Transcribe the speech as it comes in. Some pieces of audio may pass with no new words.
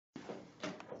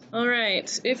All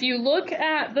right, if you look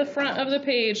at the front of the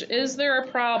page, is there a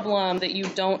problem that you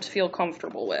don't feel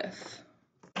comfortable with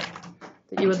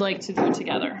that you would like to do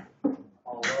together?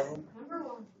 All of them.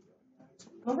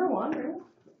 Number one, right?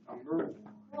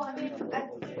 Well, I mean,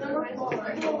 Number four.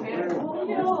 We'll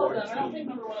get all of them. I don't think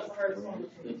number one is the hardest one.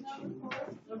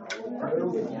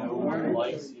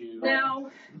 Now,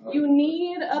 you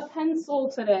need a pencil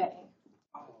today.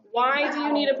 Why do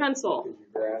you need a pencil?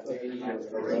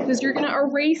 Because you're going to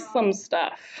erase some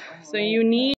stuff. So you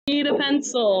need a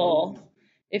pencil.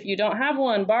 If you don't have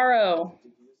one, borrow.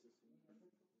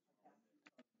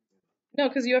 No,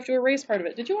 because you have to erase part of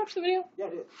it. Did you watch the video? Yeah, I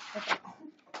did. Okay.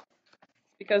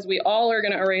 Because we all are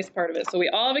going to erase part of it. So we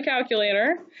all have a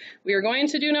calculator. We are going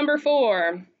to do number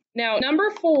 4. Now, number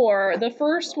 4, the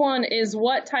first one is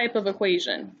what type of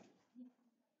equation?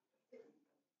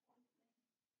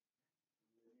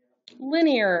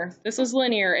 Linear. This is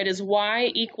linear. It is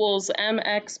y equals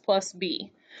mx plus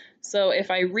b. So if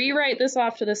I rewrite this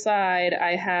off to the side,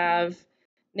 I have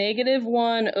negative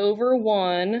 1 over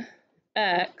 1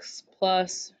 x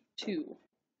plus 2.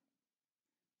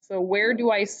 So where do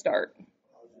I start?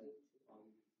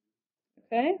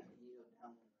 Okay.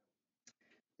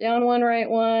 Down 1, right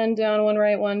 1, down 1,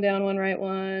 right 1, down 1, right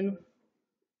 1.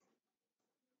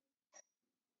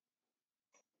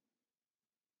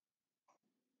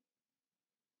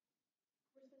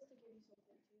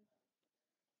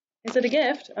 Is it a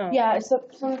gift? Oh. Yeah, it's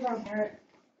something from Parrot.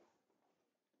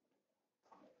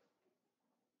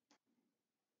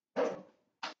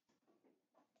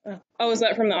 Oh, is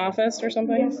that from the office or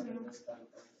something? Yes.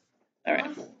 All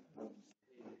right.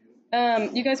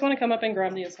 You guys want to come up and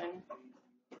grab the assignment?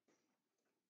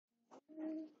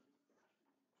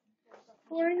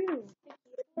 Who are you?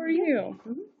 Who are you?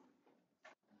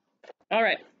 All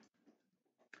right.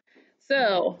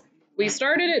 So we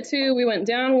started at 2. We went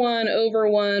down 1 over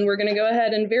 1. We're going to go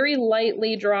ahead and very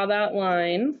lightly draw that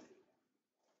line.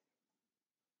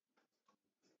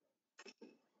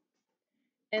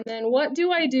 And then what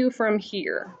do I do from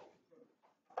here?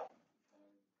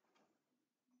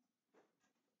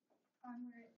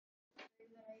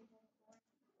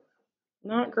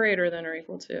 Not greater than or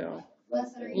equal to.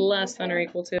 Less than or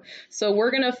equal to. So we're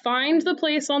going to find the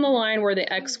place on the line where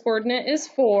the x coordinate is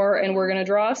 4, and we're going to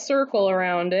draw a circle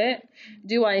around it.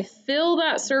 Do I fill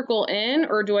that circle in,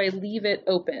 or do I leave it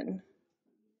open?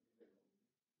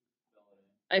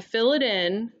 I fill it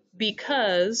in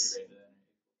because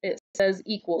it says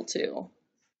equal to.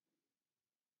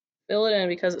 Fill it in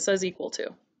because it says equal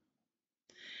to.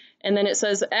 And then it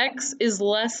says x is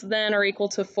less than or equal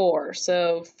to 4.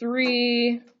 So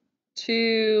 3,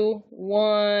 2,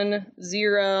 1,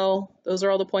 0. Those are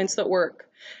all the points that work.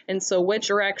 And so which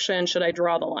direction should I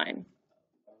draw the line?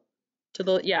 To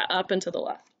the, yeah, up and to the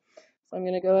left. So I'm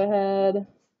going to go ahead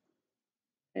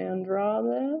and draw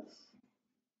this.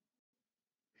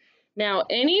 Now,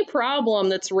 any problem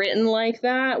that's written like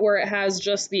that, where it has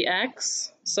just the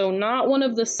X, so not one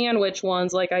of the sandwich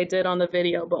ones like I did on the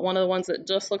video, but one of the ones that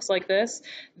just looks like this,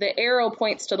 the arrow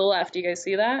points to the left. You guys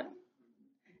see that?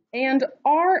 And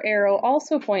our arrow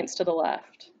also points to the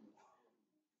left.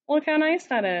 Look how nice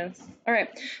that is. All right,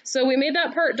 so we made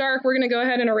that part dark. We're going to go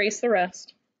ahead and erase the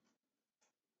rest.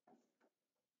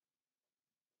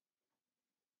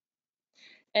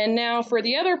 And now for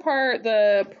the other part,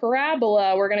 the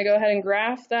parabola, we're going to go ahead and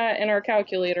graph that in our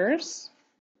calculators.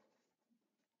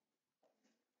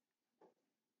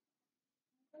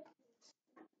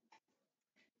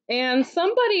 And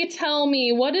somebody tell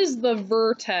me, what is the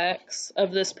vertex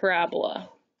of this parabola?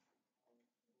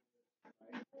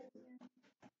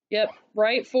 Yep,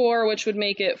 right 4, which would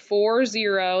make it 4,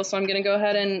 0. So I'm going to go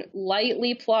ahead and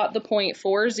lightly plot the point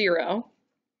 4, 0.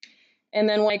 And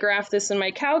then when I graph this in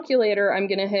my calculator, I'm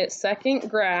going to hit second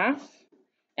graph,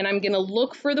 and I'm going to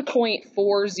look for the point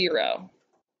 4, 0.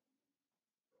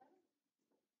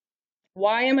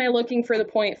 Why am I looking for the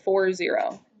point 4,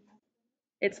 0?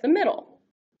 It's the middle.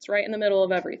 It's right in the middle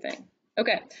of everything.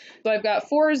 Okay, so I've got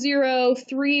 4, 0,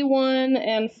 3, 1,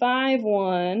 and 5,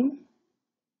 1.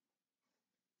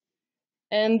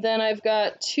 And then I've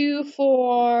got 2,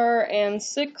 4, and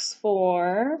 6,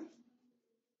 4.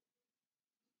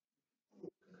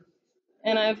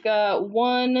 And I've got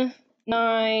 1,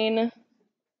 9. I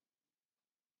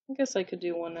guess I could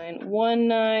do 1, 9. 1,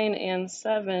 9, and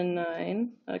 7,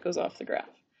 9. That goes off the graph.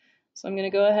 So I'm going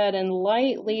to go ahead and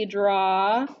lightly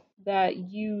draw that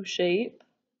U shape.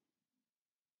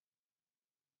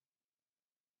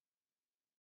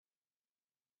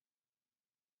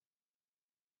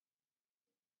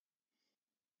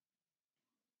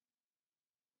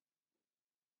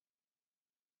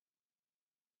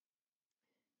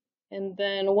 And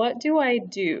then what do I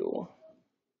do?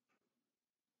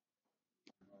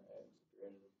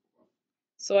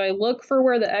 So I look for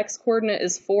where the x-coordinate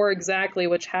is 4 exactly,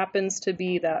 which happens to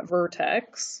be that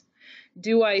vertex.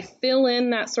 Do I fill in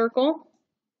that circle?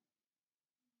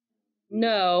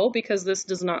 No, because this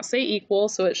does not say equal,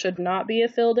 so it should not be a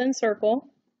filled in circle.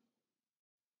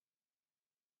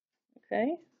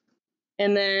 Okay.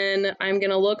 And then I'm going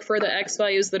to look for the x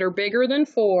values that are bigger than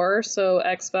 4, so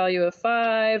x value of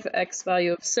 5, x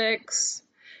value of 6.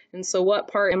 And so what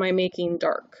part am I making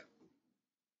dark?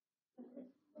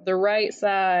 The right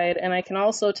side, and I can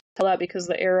also tell that because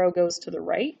the arrow goes to the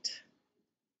right.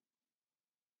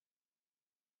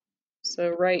 So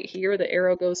right here, the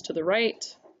arrow goes to the right.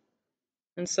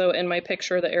 And so in my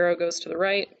picture, the arrow goes to the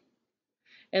right.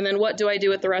 And then what do I do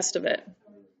with the rest of it?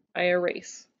 I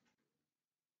erase.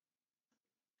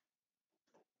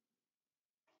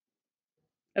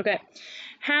 Okay,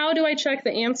 how do I check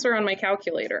the answer on my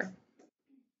calculator?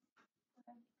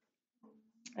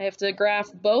 I have to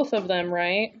graph both of them,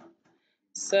 right?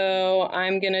 So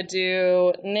I'm going to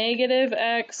do negative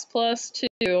x plus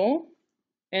 2,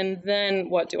 and then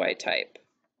what do I type?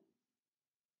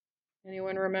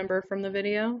 Anyone remember from the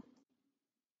video?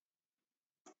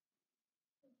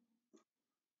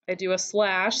 I do a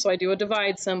slash, so I do a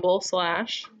divide symbol,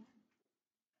 slash.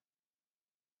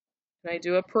 And I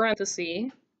do a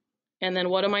parenthesis, and then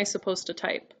what am I supposed to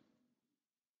type?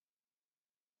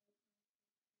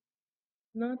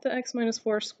 Not the x minus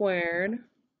 4 squared.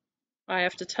 I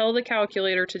have to tell the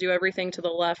calculator to do everything to the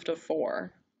left of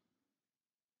 4.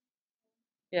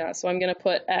 Yeah, so I'm going to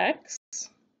put x,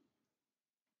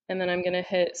 and then I'm going to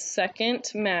hit second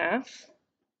math.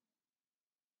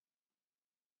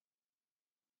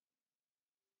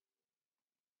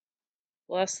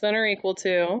 Less than or equal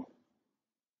to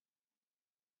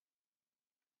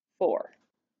 4.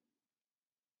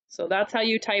 So that's how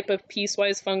you type a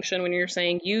piecewise function when you're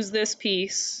saying use this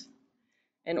piece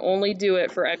and only do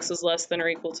it for x is less than or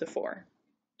equal to 4.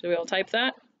 Do we all type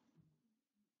that?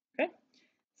 Okay.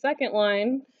 Second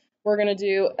line, we're going to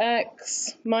do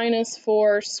x minus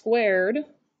 4 squared,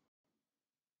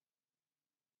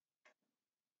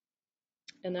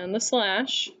 and then the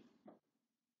slash,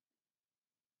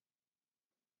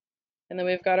 and then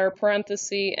we've got our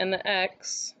parenthesis and the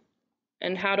x,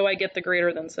 and how do I get the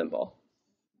greater than symbol?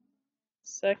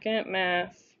 Second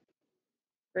math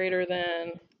greater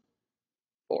than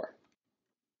 4.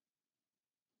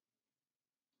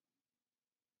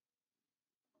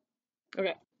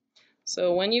 Okay,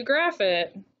 so when you graph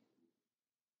it,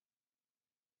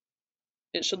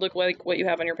 it should look like what you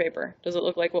have on your paper. Does it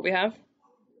look like what we have?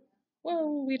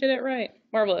 Well, we did it right.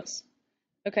 Marvelous.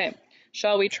 Okay,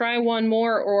 shall we try one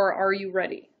more, or are you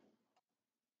ready?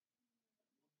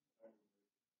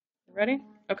 Ready?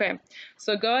 Okay,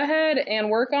 so go ahead and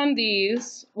work on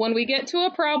these. When we get to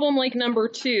a problem like number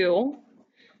 2,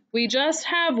 we just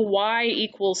have y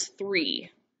equals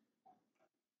 3.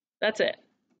 That's it.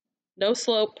 No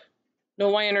slope, no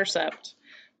y-intercept.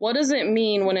 What does it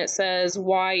mean when it says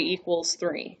y equals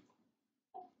 3?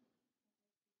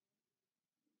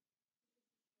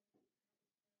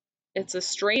 It's a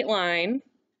straight line.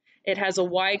 It has a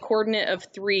y-coordinate of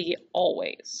 3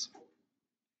 always.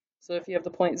 So if you have the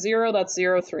point 0, that's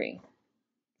 0, 3.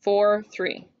 4,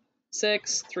 3.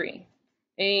 6, 3.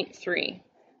 8, 3.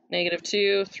 Negative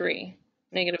 2, 3.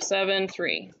 Negative 7,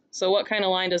 3. So what kind of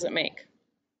line does it make?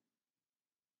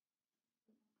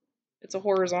 It's a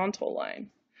horizontal line.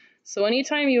 So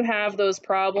anytime you have those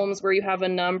problems where you have a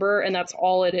number and that's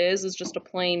all it is just a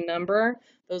plain number,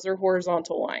 those are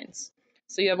horizontal lines.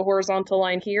 So you have a horizontal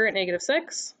line here at negative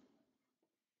 6.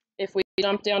 If we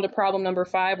jump down to problem number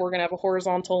 5, we're going to have a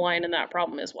horizontal line in that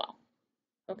problem as well.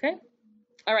 Okay?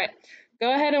 All right.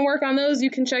 Go ahead and work on those.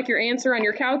 You can check your answer on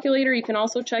your calculator. You can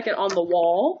also check it on the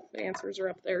wall. The answers are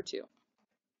up there too.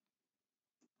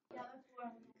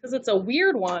 Because it's a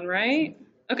weird one, right?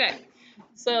 Okay.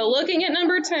 So looking at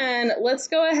number 10, let's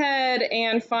go ahead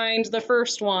and find the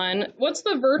first one. What's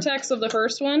the vertex of the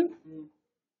first one?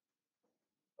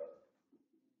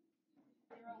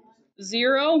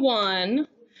 0, 1.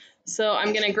 So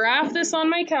I'm going to graph this on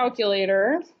my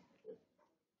calculator.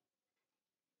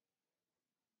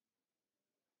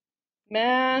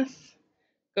 Math,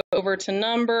 go over to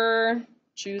number,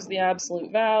 choose the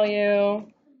absolute value.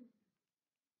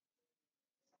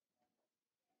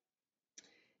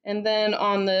 And then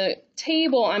on the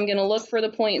table, I'm going to look for the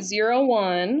point 0,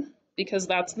 1 because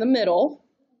that's the middle.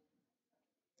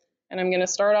 And I'm going to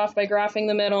start off by graphing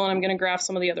the middle, and I'm going to graph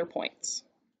some of the other points.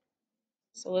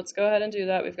 So let's go ahead and do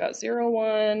that. We've got 0,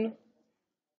 1,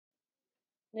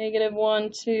 negative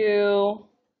 1, 2,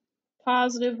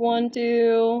 positive 1,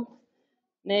 2,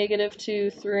 negative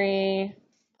 2, 3,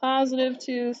 positive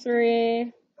 2,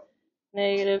 3,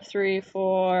 negative 3,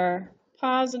 4,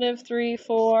 positive 3,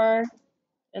 4,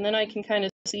 and then I can kind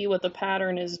of see what the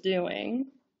pattern is doing.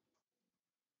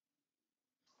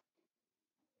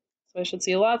 So I should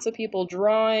see lots of people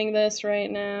drawing this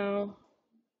right now.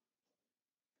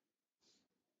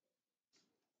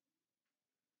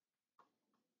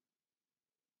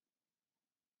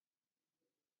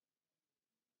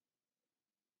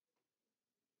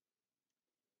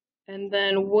 And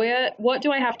then what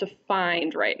do I have to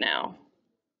find right now?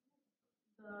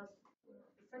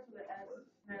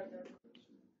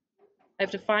 I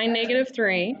have to find negative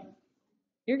 3.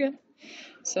 You're good.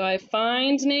 So I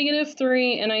find negative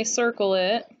 3 and I circle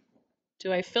it.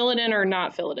 Do I fill it in or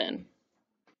not fill it in?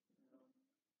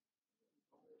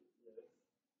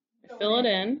 I fill it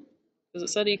in because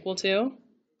it said equal to.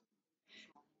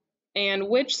 And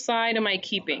which side am I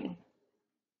keeping?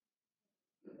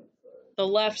 The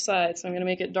left side. So I'm going to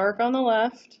make it dark on the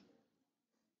left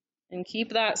and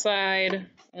keep that side,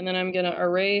 and then I'm going to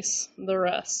erase the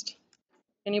rest.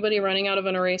 Anybody running out of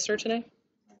an eraser today?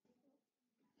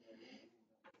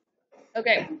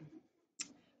 Okay.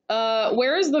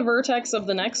 Where is the vertex of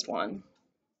the next one?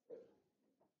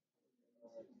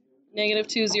 Negative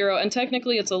 2, 0. And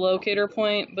technically it's a locator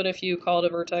point, but if you call it a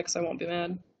vertex, I won't be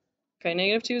mad. Okay,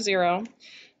 negative 2, 0.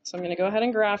 So I'm going to go ahead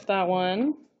and graph that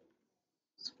one.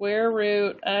 Square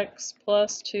root x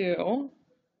plus 2.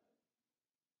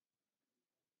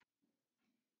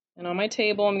 And on my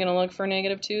table, I'm going to look for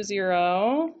negative 2,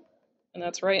 0. And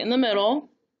that's right in the middle.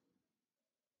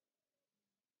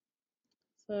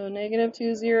 So negative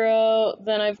 2, 0,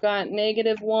 then I've got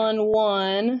negative 1,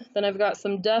 1, then I've got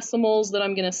some decimals that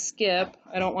I'm going to skip.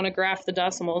 I don't want to graph the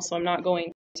decimals, so I'm not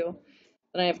going to.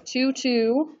 Then I have 2,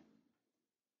 2.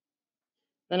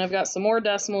 Then I've got some more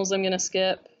decimals I'm going to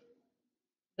skip.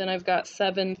 Then I've got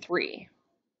 7, 3.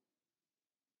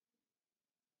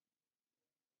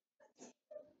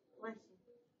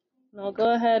 And I'll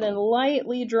go ahead and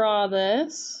lightly draw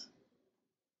this.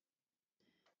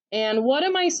 And what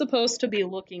am I supposed to be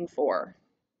looking for?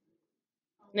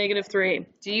 Negative 3.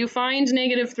 Do you find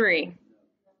negative 3?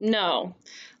 No.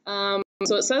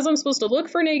 So it says I'm supposed to look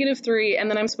for negative 3, and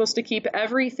then I'm supposed to keep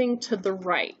everything to the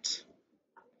right.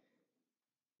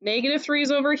 Negative 3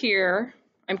 is over here.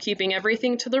 I'm keeping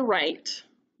everything to the right.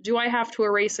 Do I have to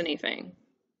erase anything?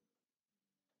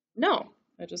 No.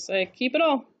 I just say keep it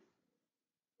all.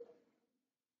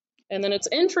 And then it's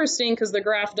interesting because the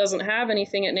graph doesn't have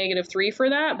anything at negative 3 for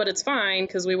that, but it's fine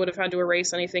because we would have had to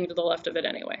erase anything to the left of it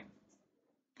anyway.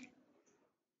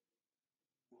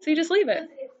 So you just leave it.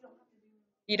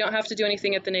 You don't have to do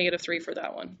anything at the negative 3 for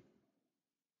that one.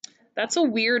 That's a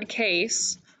weird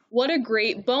case. What a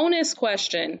great bonus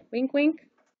question. Wink, wink.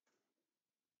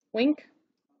 Wink,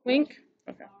 wink.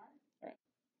 Okay.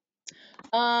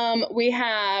 All right. We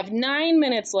have 9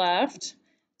 minutes left.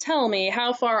 Tell me,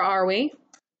 how far are we?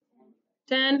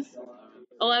 10,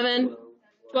 11,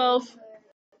 12,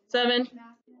 7.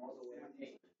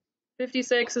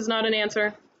 56 is not an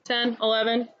answer. 10,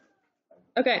 11.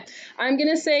 Okay, I'm going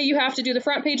to say you have to do the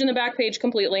front page and the back page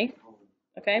completely.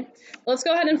 Okay, let's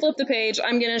go ahead and flip the page.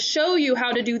 I'm going to show you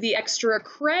how to do the extra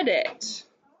credit.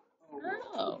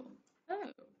 Oh.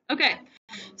 Okay,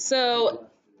 so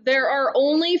there are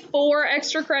only 4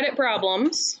 extra credit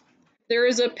problems. There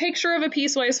is a picture of a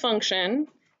piecewise function,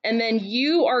 and then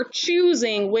you are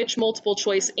choosing which multiple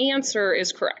choice answer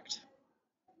is correct.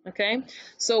 Okay,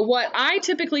 so what I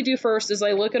typically do first is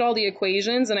I look at all the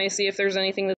equations and I see if there's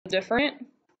anything that's different.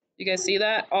 You guys see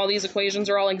that? All these equations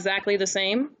are all exactly the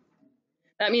same.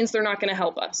 That means they're not going to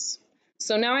help us.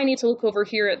 So now I need to look over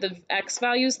here at the x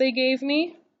values they gave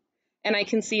me, and I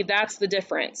can see that's the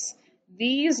difference.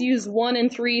 These use 1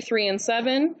 and 3, 3 and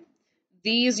 7.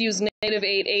 These use negative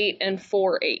 8, 8, and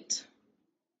 4, 8.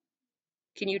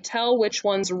 Can you tell which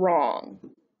one's wrong?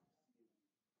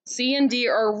 C and D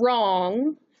are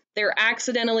wrong. They're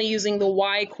accidentally using the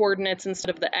y coordinates instead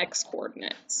of the x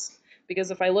coordinates. Because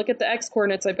if I look at the x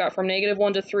coordinates, I've got from negative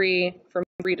 1 to 3, from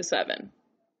 3 to 7.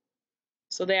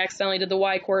 So they accidentally did the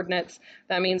y coordinates.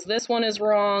 That means this one is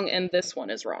wrong and this one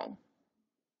is wrong.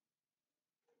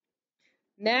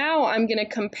 Now I'm going to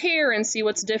compare and see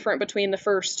what's different between the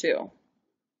first two.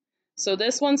 So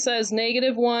this one says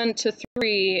negative 1 to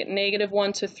 3, negative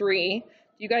 1 to 3. Do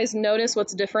you guys notice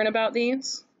what's different about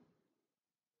these?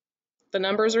 The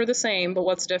numbers are the same, but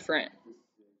what's different?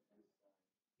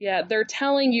 Yeah, they're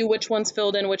telling you which one's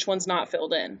filled in, which one's not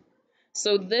filled in.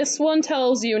 So this one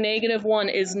tells you negative 1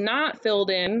 is not filled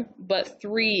in, but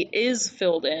 3 is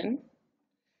filled in.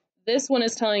 This one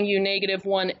is telling you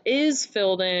 -1 is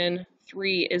filled in,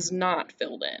 3 is not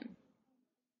filled in.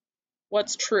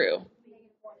 What's true?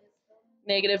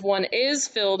 -1 is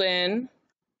filled in,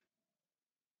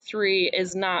 3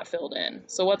 is not filled in.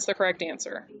 So what's the correct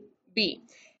answer? B.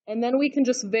 And then we can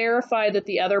just verify that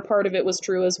the other part of it was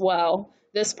true as well.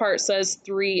 This part says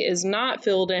 3 is not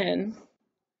filled in,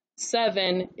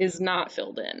 7 is not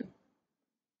filled in.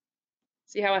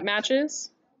 See how it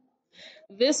matches?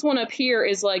 This one up here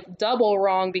is like double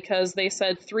wrong because they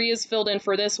said 3 is filled in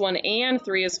for this one and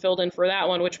 3 is filled in for that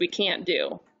one, which we can't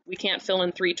do. We can't fill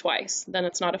in 3 twice, then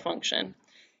it's not a function.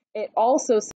 It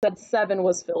also said 7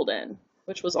 was filled in,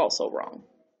 which was also wrong.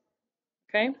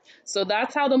 Okay, so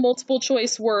that's how the multiple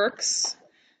choice works.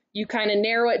 You kind of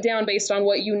narrow it down based on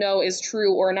what you know is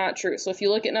true or not true. So if you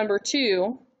look at number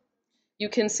 2, you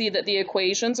can see that the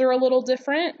equations are a little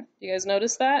different. You guys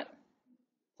notice that?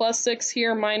 +6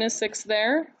 here, -6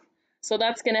 there. So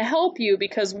that's going to help you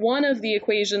because one of the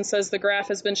equations says the graph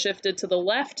has been shifted to the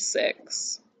left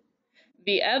 6.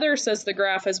 The other says the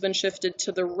graph has been shifted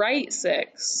to the right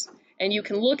 6. And you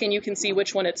can look and you can see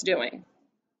which one it's doing.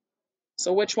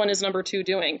 So which one is number 2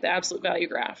 doing? The absolute value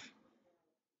graph.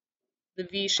 The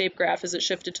V-shaped graph, is it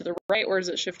shifted to the right or is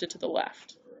it shifted to the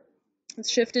left? It's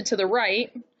shifted to the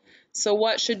right. So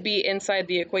what should be inside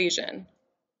the equation?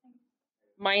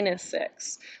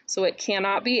 -6. So it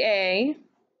cannot be A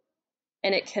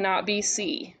and it cannot be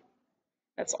C.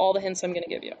 That's all the hints I'm going to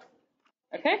give you.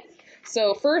 Okay?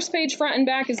 So first page front and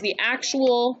back is the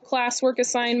actual classwork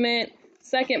assignment.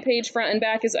 Second page front and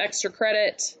back is extra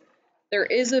credit. There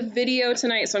is a video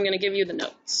tonight, so I'm going to give you the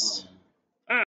notes.